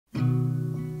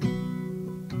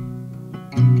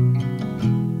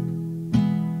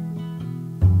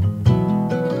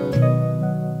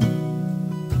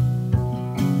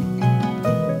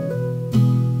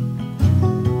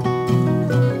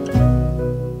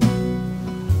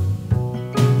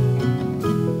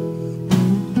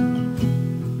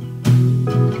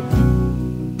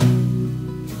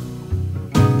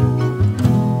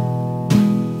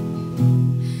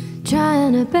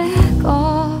Trying to back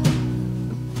off,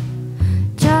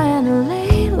 trying to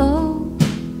lay low,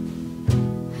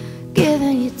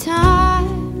 giving you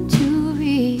time to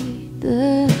read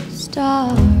the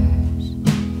stars,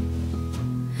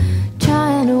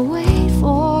 trying to wait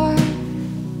for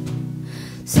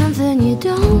something you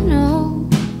don't know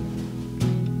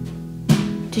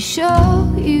to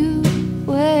show you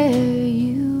where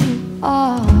you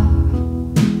are,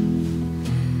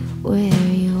 where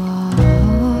you are.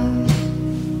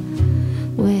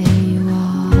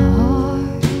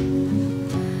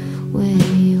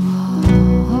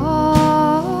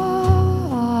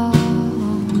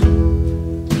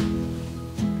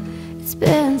 It's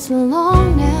been so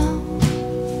long now,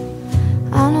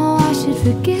 I know I should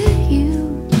forget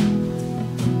you,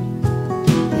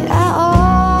 but I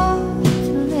ought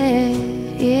to let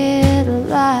it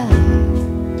alive.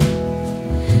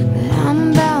 But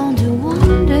I'm bound to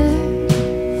wonder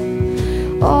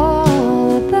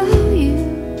all about you,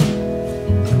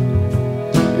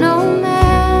 no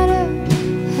matter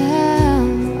how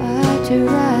I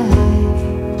try.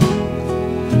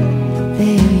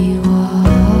 There you are,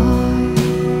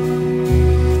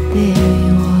 there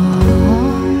you are,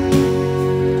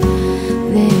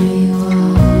 there you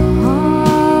are.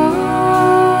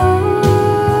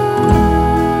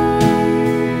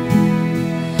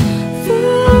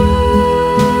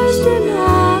 First you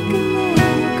knock and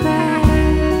then you cry,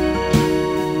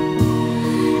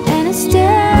 and a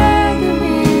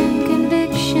staggering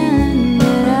conviction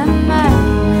that I might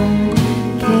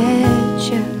not catch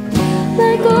up,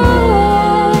 like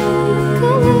old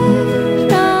colors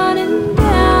running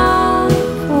down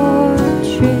for a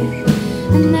trip.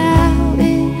 And now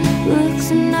it looks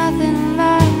nothing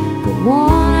like the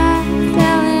one I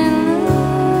fell in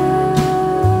love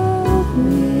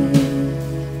with.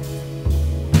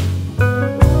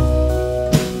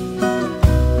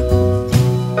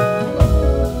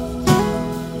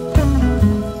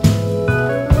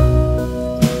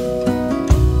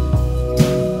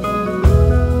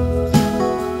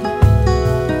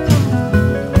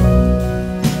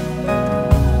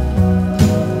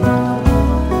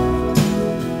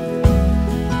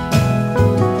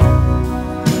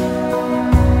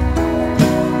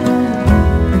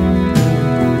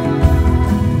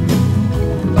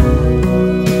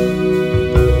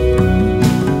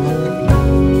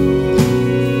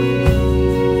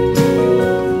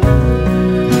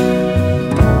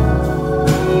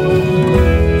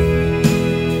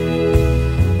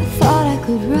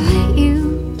 Write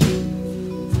you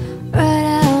right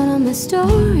out on my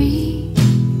story,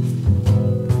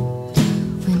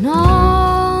 when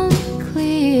all the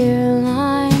clear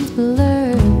lines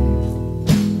blur.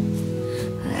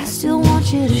 But I still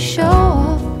want you to show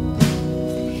up.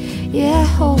 Yeah, I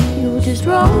hope you'll just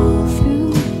roll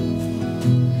through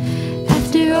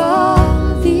after all.